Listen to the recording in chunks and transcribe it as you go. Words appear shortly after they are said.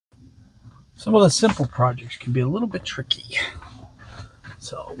Some of the simple projects can be a little bit tricky.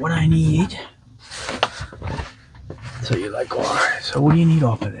 So what I need, so you're like, all right, so what do you need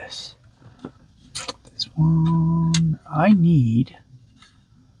off of this? This one, I need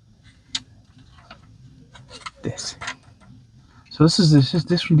this. So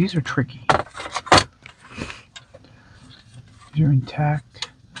this one, these are tricky. These are intact.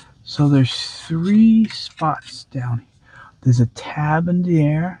 So there's 3 spots down here. There's a tab in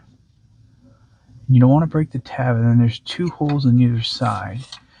there. You don't want to break the tab, and then there's 2 holes on either side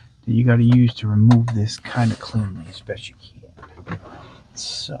that you got to use to remove this kind of cleanly as best you can.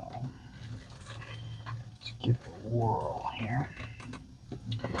 So let's give it a whirl here.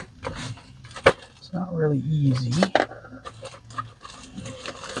 It's not really easy. I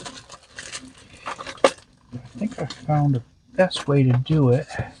think I found the best way to do it.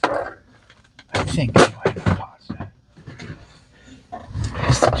 I think anyway,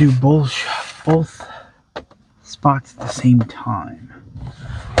 is to do both spots at the same time.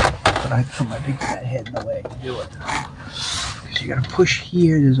 But I put my big fat head in the way to do it. Because you gotta push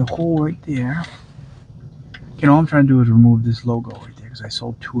here, there's a hole right there. You know, all I'm trying to do is remove this logo right there because I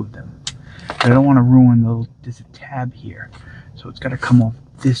sold 2 of them. But I don't want to ruin there's a tab here. So it's gotta come off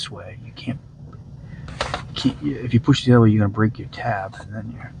this way. You can't if you push the other way, you're gonna break your tab, and then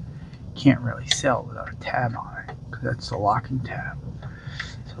you can't really sell without a tab on it, because that's the locking tab.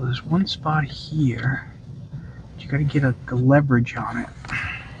 So there's one spot here. You got to get a leverage on it.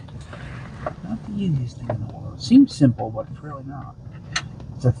 Not the easiest thing in the world. It seems simple, but it's really not.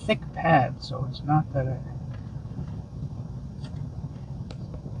 It's a thick pad, so it's not that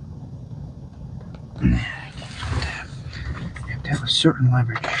you have to have a certain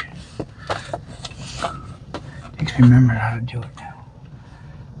leverage. Makes me remember how to do it now.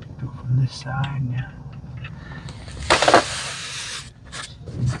 Do it from this side now.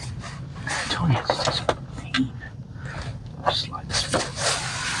 I told you it's just a pain. Slide this.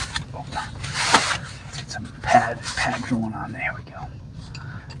 Oh, get some pad going on. There we go.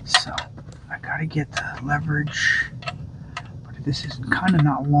 So I gotta get the leverage, but this is kind of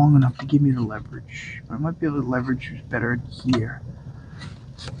not long enough to give me the leverage. But I might be able to leverage better here.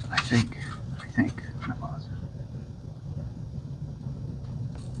 I think.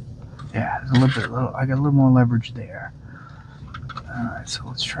 Yeah, there's I got a little more leverage there. Alright, so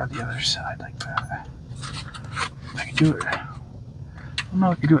let's try the other side like that. I can do it. I don't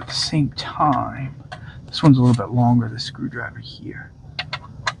know if I can do it at the same time. This one's a little bit longer, the screwdriver here.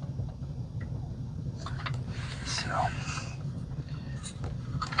 So.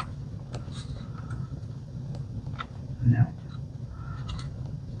 No.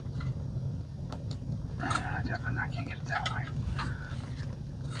 Definitely not, can't get it that way.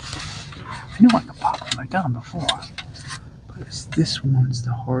 I knew I could pop them. I've done them before. But this one's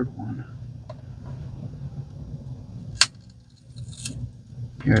the hard one.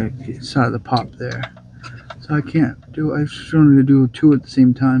 Here, inside of the pop there. So I can't do, I was trying to do 2 at the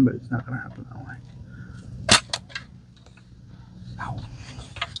same time, but it's not going to happen that way. Ow.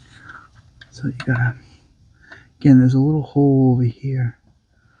 So you gotta, again, there's a little hole over here.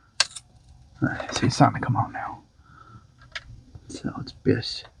 See, it's starting to come out now. So it's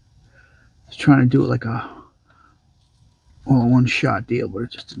this. I was trying to do it like a one-shot deal, but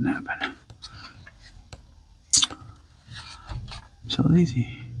it just didn't happen. So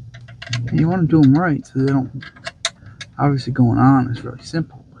easy. And you want to do them right, so they don't. Obviously, going on is really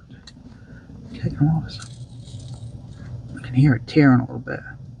simple, but taking them off, I can hear it tearing a little bit.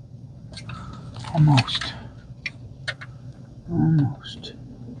 Almost.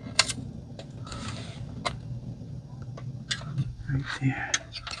 Right there.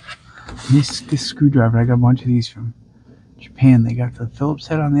 This screwdriver, I got a bunch of these from Japan. They got the Phillips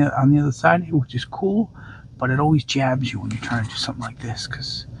head on the other side, which is cool, but it always jabs you when you're trying to do something like this,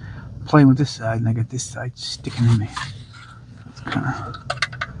 because I'm playing with this side and I got this side sticking in me. It's kind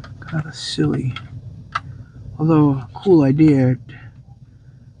of a silly, although a cool idea.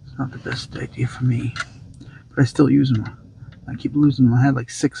 It's not the best idea for me, but I still use them. I keep losing them. I had like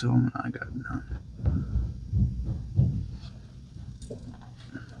 6 of them and I got none.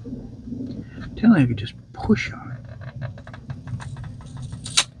 Generally, I could just push on it.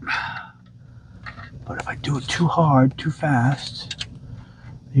 But if I do it too hard, too fast,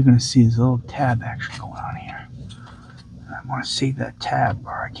 you're going to see this little tab action going on here. And I want to save that tab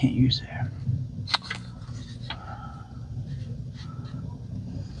or I can't use it.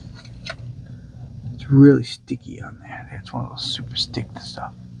 It's really sticky on there. It's one of those super stick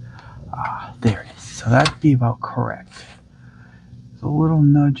stuff. There it is. So that'd be about correct. There's a little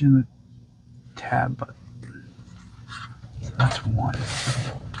nudge in the tab button. So that's one.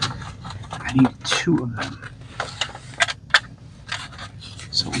 I need 2 of them.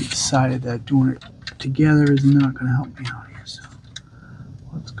 So we decided that doing it together is not going to help me out here. So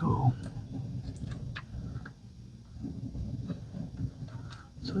let's go.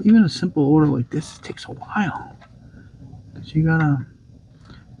 So even a simple order like this takes a while. Because you gotta,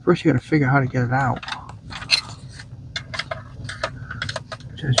 first you gotta figure out how to get it out.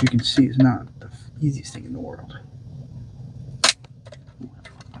 Which, as you can see, is not the easiest thing in the world.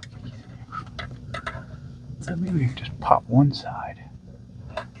 So maybe just pop one side.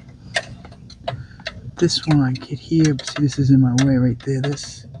 This one I get here, but see, this is in my way right there.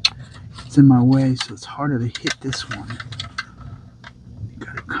 This, it's in my way, so it's harder to hit this one. You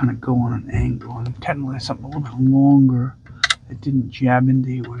gotta kind of go on an angle, and technically something a little bit longer that didn't jab into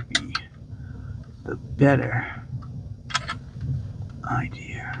it would be the better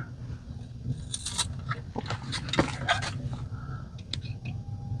idea.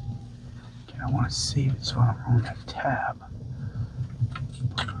 Okay, I want to save it so I don't ruin that tab.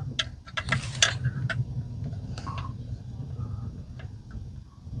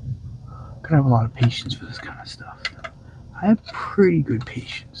 I have a lot of patience for this kind of stuff. I have pretty good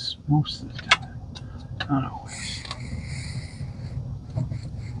patience most of the time, not always.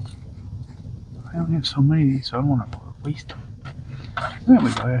 I only have so many of these, so I don't want to waste them. There we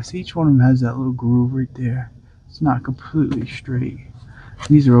go. I see each one of them has that little groove right there. It's not completely straight.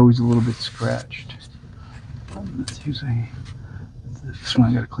 These are always a little bit scratched. That's usually this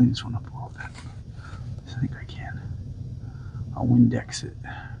one. I got to clean this one up a little bit. I think I can. I'll Windex it.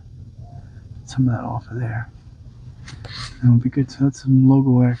 Some of that off of there. And it'll be good. So that's some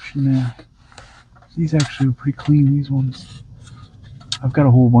logo action there. These actually are pretty clean, these ones. I've got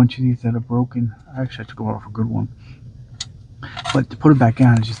a whole bunch of these that are broken. Actually, I took them off a good one. But to put it back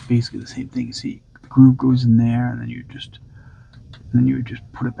on is just basically the same thing. See, the groove goes in there, and then you would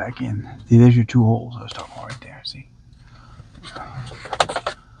just put it back in. See, there's your 2 holes I was talking about right there. See.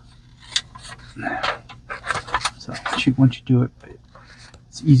 So once you do it,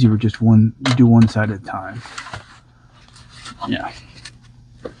 it's easier with just one. You do one side at a time. Yeah,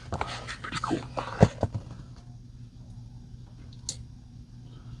 pretty cool.